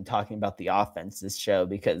than I've been talking about the offense this show,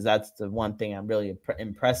 because that's the one thing I'm really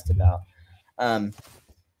impressed about. I'm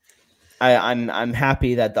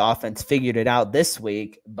happy that the offense figured it out this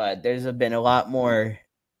week, but there's been a lot more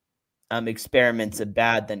experiments of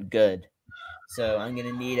bad than good. So I'm going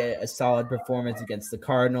to need a solid performance against the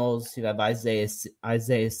Cardinals, who have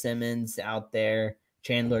Isaiah Simmons out there,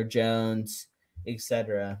 Chandler Jones,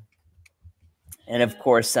 etc. And of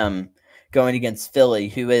course, going against Philly,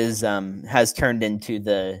 who has turned into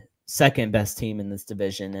the second best team in this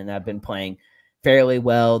division and have been playing fairly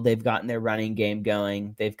well. They've gotten their running game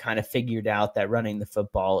going. They've kind of figured out that running the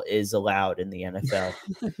football is allowed in the NFL.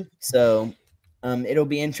 So it'll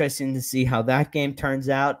be interesting to see how that game turns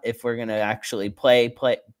out. If we're going to actually play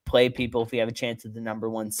people, if we have a chance at the number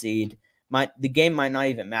 1 seed, the game might not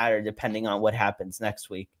even matter depending on what happens next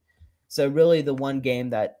week. So really the one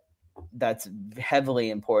game that's heavily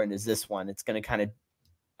important is this one. It's going to kind of,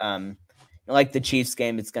 like the Chiefs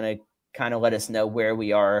game, it's going to kind of let us know where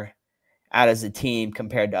we are at as a team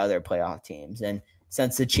compared to other playoff teams. And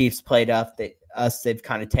since the Chiefs played they've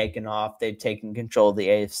kind of taken off. They've taken control of the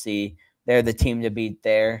AFC. They're the team to beat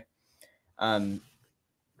there.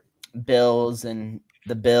 Bills and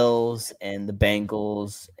the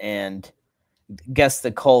Bengals and guess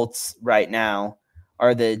the Colts right now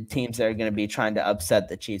are the teams that are going to be trying to upset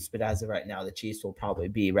the Chiefs. But as of right now, the Chiefs will probably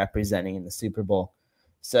be representing in the Super Bowl.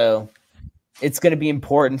 So it's going to be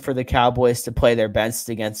important for the Cowboys to play their best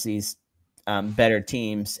against these better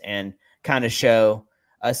teams and kind of show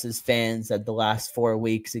us as fans that the last 4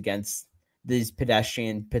 weeks against these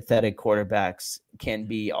pedestrian, pathetic quarterbacks can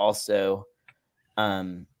be also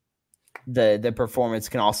the performance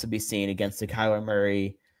can also be seen against the Kyler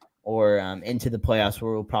Murray or into the playoffs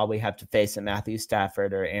where we'll probably have to face a Matthew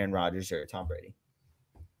Stafford or Aaron Rodgers or Tom Brady.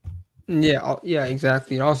 Yeah,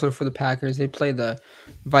 exactly. And also for the Packers, they play the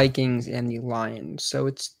Vikings and the Lions, so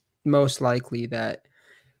it's most likely that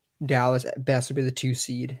Dallas at best would be the 2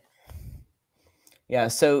 seed. Yeah,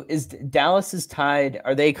 so is Dallas is tied?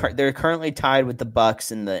 Are they're currently tied with the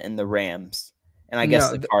Bucks and the Rams, and I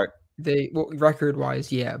guess No, the Cart. record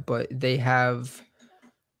wise, yeah, but they have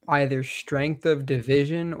either strength of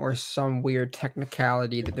division or some weird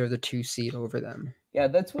technicality that they're the 2 seed over them. Yeah,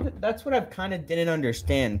 that's what I've kind of didn't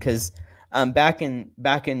understand because back in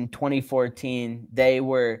 2014 they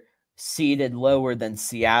were seeded lower than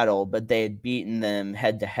Seattle, but they had beaten them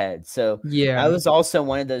head to head. So Yeah, that was also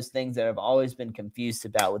one of those things that I've always been confused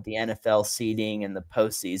about with the NFL seeding and the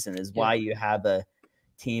postseason is why you have a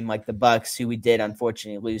team like the Bucks, who we did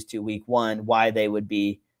unfortunately lose to week 1, why they would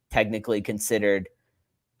be technically considered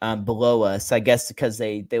below us. I guess because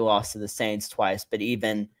they lost to the Saints twice, but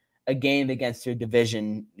even a game against your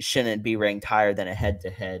division shouldn't be ranked higher than a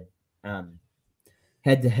head-to-head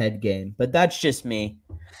game. But that's just me.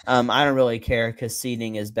 I don't really care because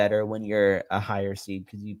seeding is better when you're a higher seed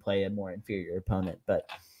because you play a more inferior opponent. But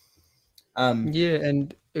yeah,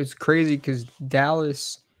 and it's crazy because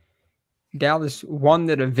Dallas won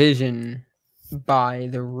the division by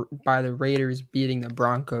the Raiders beating the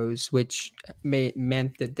Broncos, which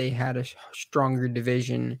meant that they had a stronger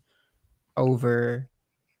division over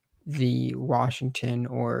the Washington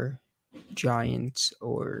or Giants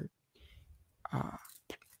or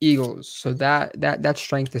Eagles. So that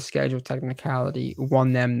strength of schedule technicality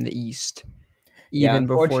won them the East, even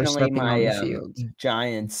before unfortunately, stepping on the my field.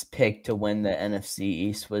 Giants pick to win the NFC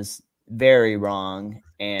East was very wrong,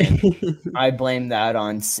 and I blame that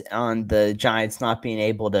on the Giants not being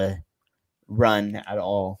able to run at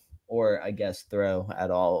all, or I guess throw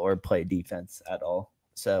at all, or play defense at all.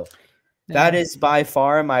 So that is by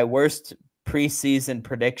far my worst preseason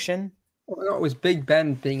prediction. Well, it was Big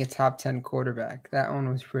Ben being a top 10 quarterback. That one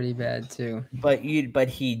was pretty bad too. But he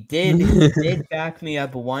did back me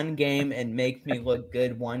up one game and make me look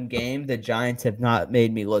good one game. The Giants have not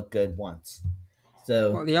made me look good once.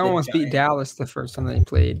 So Well, they almost beat Dallas the first time they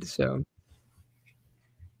played. So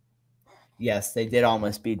yes, they did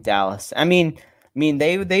almost beat Dallas. I mean,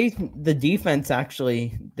 the defense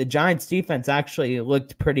actually, the Giants defense actually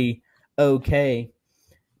looked pretty okay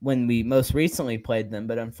when we most recently played them,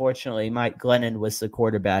 but unfortunately Mike Glennon was the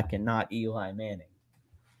quarterback and not Eli Manning.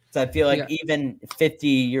 So I feel like even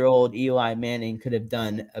 50-year-old Eli Manning could have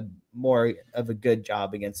done a more of a good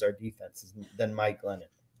job against our defenses than Mike Glennon.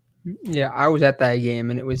 Yeah, I was at that game,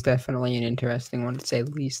 and it was definitely an interesting one, to say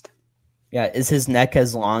the least. Yeah, is his neck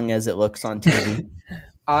as long as it looks on TV?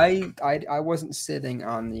 I wasn't sitting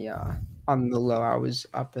on the low. I was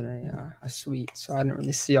up in a suite, so I didn't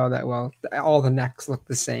really see all that well. All the necks look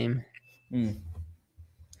the same.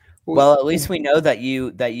 Well, at least we know that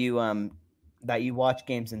you watch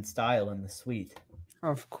games in style in the suite.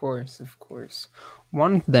 Of course.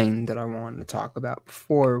 One thing that I wanted to talk about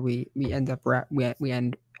before we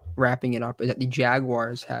end wrapping it up is that the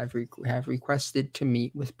Jaguars have requested to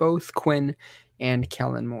meet with both Quinn and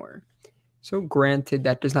Kellen Moore. So granted,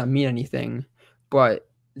 that does not mean anything, but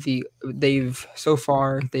they've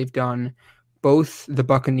done both the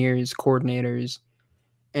Buccaneers coordinators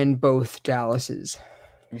and both Dallas's.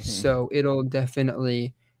 Mm-hmm. So it'll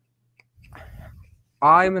definitely.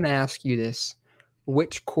 I'm going to ask you this.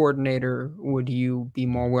 Which coordinator would you be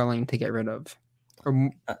more willing to get rid of?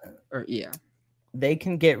 Or yeah. They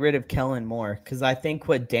can get rid of Kellen Moore because I think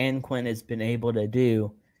what Dan Quinn has been able to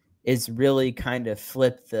do is really kind of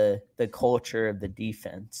flip the culture of the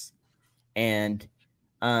defense. And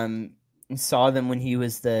saw them when he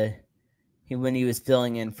was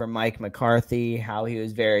filling in for Mike McCarthy, how he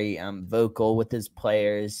was very vocal with his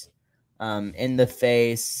players, in the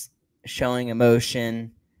face, showing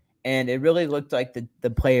emotion. And it really looked like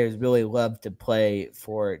the players really loved to play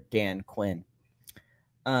for Dan Quinn.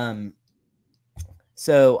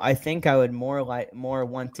 So I think I would more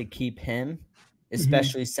want to keep him,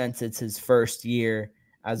 especially since it's his first year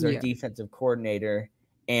as our defensive coordinator.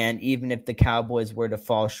 And even if the Cowboys were to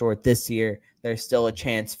fall short this year, there's still a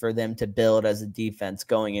chance for them to build as a defense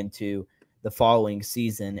going into the following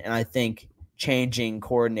season. And I think changing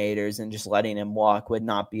coordinators and just letting him walk would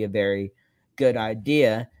not be a very good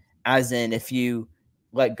idea. As in, if you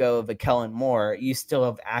let go of a Kellen Moore, you still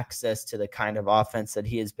have access to the kind of offense that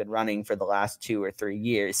he has been running for the last 2 or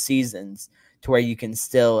 3 seasons, to where you can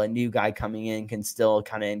still, a new guy coming in can still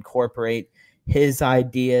kind of incorporate his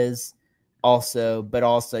ideas also, but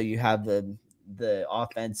also you have the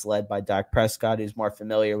offense led by Dak Prescott, who's more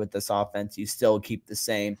familiar with this offense. You still keep the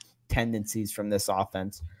same tendencies from this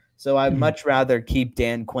offense. So I'd much rather keep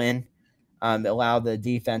Dan Quinn, allow the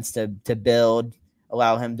defense to build,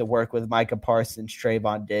 allow him to work with Micah Parsons,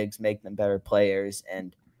 Trayvon Diggs, make them better players.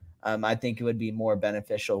 And I think it would be more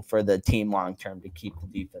beneficial for the team long-term to keep the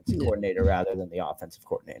defensive coordinator rather than the offensive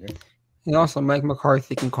coordinator. And also Mike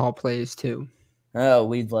McCarthy can call plays too. Oh,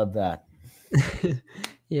 we'd love that.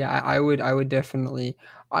 Yeah, I would definitely.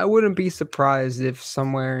 I wouldn't be surprised if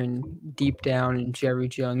somewhere in deep down in Jerry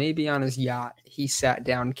Jones, maybe on his yacht, he sat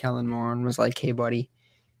down Kellen Moore and was like, "Hey, buddy,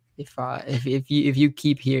 if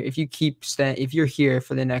you're here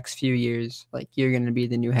for the next few years, like you're gonna be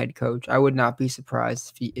the new head coach." I would not be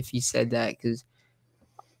surprised if he said that, because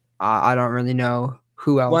I don't really know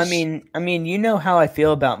who else. Well, I mean, you know how I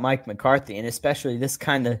feel about Mike McCarthy, and especially this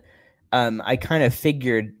kind of. I kind of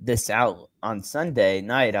figured this out on Sunday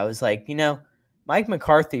night. I was like, Mike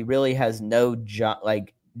McCarthy really has no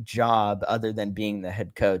job other than being the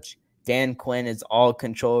head coach. Dan Quinn has all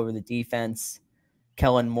control over the defense.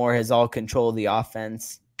 Kellen Moore has all control of the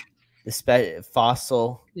offense.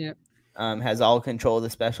 Fossil has all control of the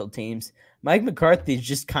special teams. Mike McCarthy is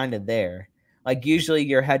just kind of there. Like usually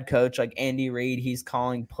your head coach, like Andy Reid, he's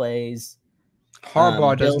calling plays.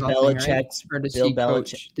 Harbaugh does Bill nothing, Belichick's right? Or does he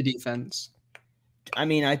coach the defense? I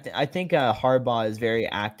mean, I think Harbaugh is very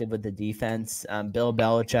active with the defense. Bill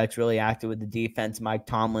Belichick's really active with the defense. Mike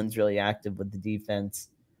Tomlin's really active with the defense.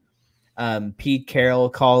 Pete Carroll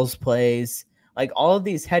calls plays. Like all of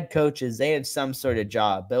these head coaches, they have some sort of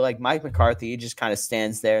job. But like Mike McCarthy, he just kind of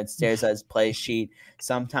stands there and stares at his play sheet.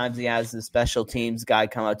 Sometimes he has the special teams guy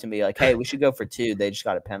come up to me like, "Hey, we should go for 2. They just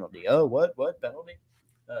got a penalty." "Oh, what penalty?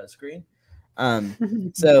 Screen."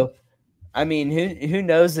 So, I mean, who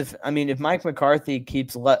knows if Mike McCarthy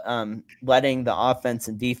keeps letting the offense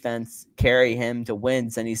and defense carry him to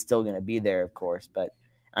wins, then he's still going to be there, of course. But,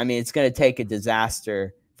 I mean, it's going to take a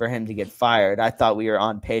disaster for him to get fired. I thought we were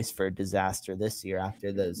on pace for a disaster this year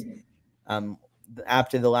after those,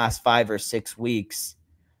 after the last 5 or 6 weeks.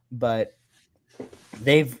 But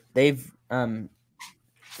they've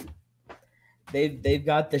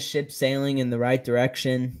got the ship sailing in the right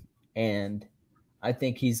direction, and I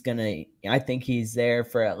think he's there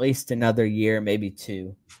for at least another year, maybe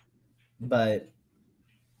 2. But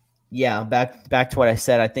yeah, back to what I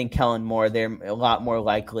said. I think Kellen Moore, they're a lot more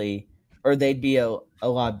likely, or they'd be a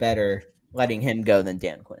lot better letting him go than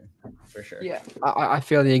Dan Quinn, for sure. Yeah, I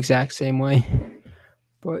feel the exact same way.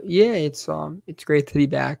 But yeah, it's great to be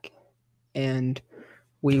back, and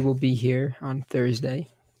we will be here on Thursday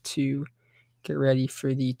to get ready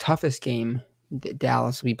for the toughest game that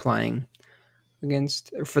Dallas will be playing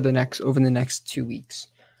over the next 2 weeks.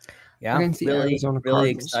 Yeah, really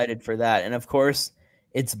excited for that. And of course,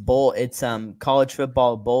 it's college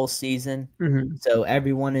football bowl season. Mm-hmm. So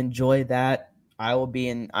everyone enjoy that. I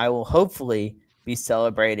will hopefully be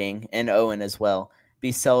celebrating, and Owen as well,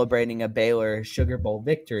 be celebrating a Baylor Sugar Bowl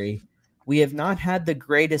victory. We have not had the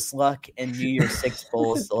greatest luck in New Year's Six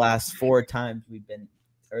bowls the last 3 times we've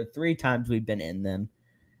been in them.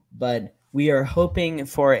 But we are hoping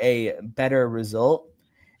for a better result.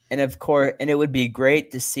 And of course, it would be great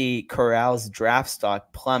to see Corral's draft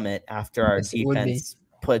stock plummet after our defense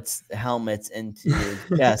puts helmets into his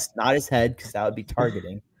chest, not his head, because that would be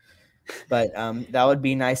targeting. But that would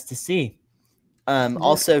be nice to see.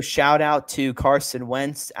 Also, shout out to Carson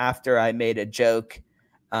Wentz after I made a joke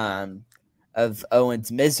of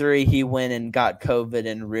Owen's misery. He went and got COVID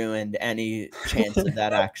and ruined any chance of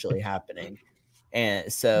that actually happening.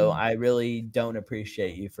 And so I really don't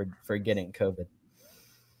appreciate you for getting COVID.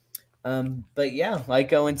 But yeah,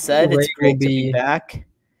 like Owen said, it's great to be back.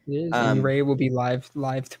 And Ray will be live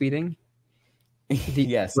tweeting.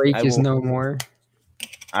 Yes, break is no more.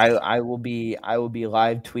 I will be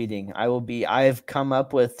live tweeting. I have come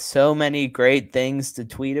up with so many great things to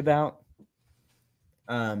tweet about.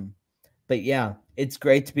 But yeah, it's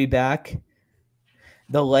great to be back.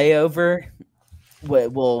 The layover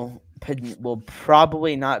will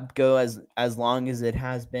probably not go as long as it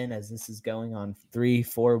has been, as this is going on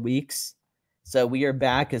 3-4 weeks. So we are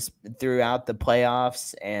back throughout the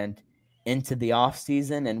playoffs and into the off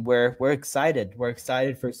season, and we're excited. We're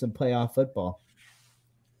excited for some playoff football.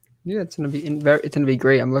 Yeah, it's gonna be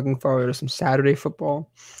great. I'm looking forward to some Saturday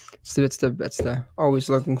football. So it's always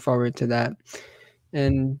looking forward to that.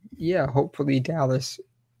 And yeah, hopefully Dallas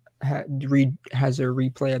has a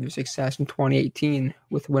replay of their success in 2018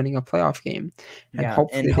 with winning a playoff game,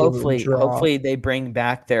 and hopefully they bring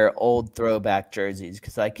back their old throwback jerseys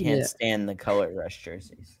because I can't Yeah. stand the color rush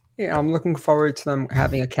jerseys. Yeah, I'm looking forward to them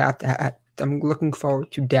having a I'm looking forward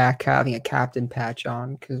to Dak having a captain patch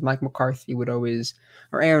on because Mike McCarthy would always,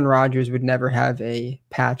 or Aaron Rodgers would never have a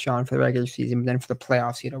patch on for the regular season, but then for the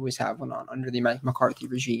playoffs, he'd always have one on under the Mike McCarthy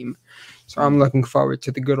regime. So I'm looking forward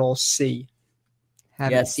to the good old C.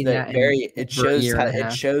 Yes, it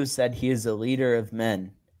shows that he is a leader of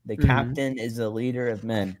men. The captain is a leader of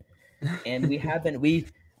men. And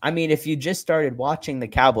if you just started watching the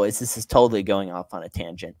Cowboys, this is totally going off on a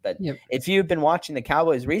tangent, but if you've been watching the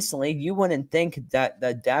Cowboys recently, you wouldn't think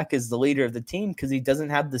that Dak is the leader of the team because he doesn't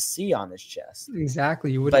have the C on his chest.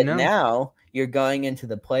 Exactly. You wouldn't know. But now you're going into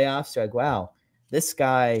the playoffs, you're like, wow, this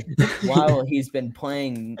guy, while he's been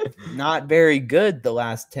playing not very good the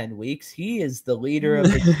last 10 weeks, he is the leader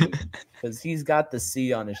of the team because he's got the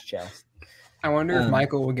C on his chest. I wonder if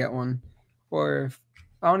Michael will get one, or if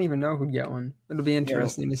I don't even know who'd get one. It'll be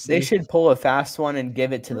interesting to see. They should pull a fast one and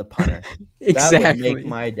give it to the punter. Exactly. That would make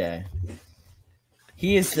my day.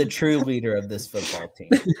 He is the true leader of this football team.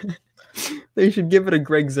 They should give it a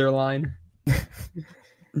Greg Zuerlein.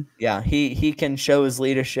 Yeah, he can show his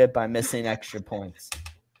leadership by missing extra points.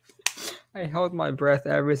 I held my breath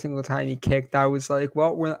every single time he kicked. I was like,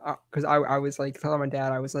 well, because I was like telling my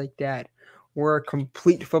dad, I was like, Dad, we're a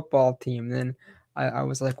complete football team. Then I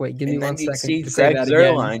was like, wait, give me 1 second. See Greg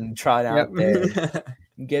Zuerlein trot out there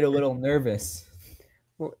and get a little nervous.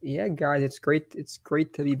 Well, yeah, guys, it's great. It's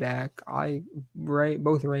great to be back.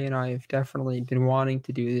 Both Ray and I have definitely been wanting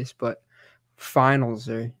to do this, but finals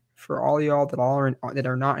are for all y'all that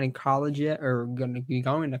are not in college yet or going to be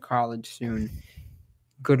going to college soon.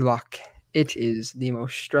 Good luck. It is the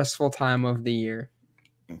most stressful time of the year.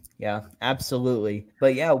 Yeah, absolutely.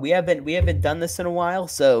 But yeah, we haven't done this in a while,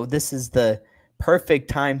 so this is the perfect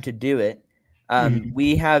time to do it.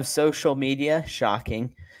 We have social media.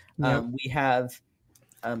 Shocking. We have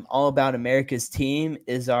All About America's Team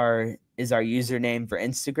is our username for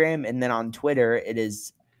Instagram, and then on Twitter it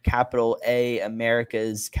is capital A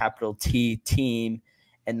America's capital T team,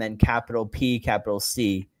 and then capital P capital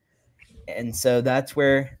C. And so that's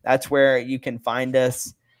where you can find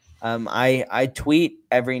us. I tweet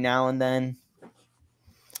every now and then,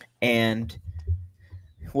 and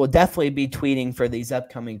we'll definitely be tweeting for these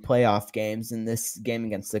upcoming playoff games and this game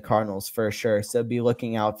against the Cardinals for sure. So be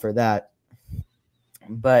looking out for that.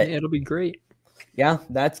 But it'll be great. Yeah,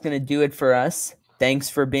 that's going to do it for us. Thanks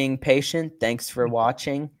for being patient. Thanks for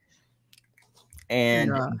watching.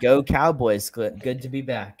 And go Cowboys. Good to be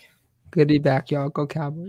back. Good to be back, y'all. Go Cowboys.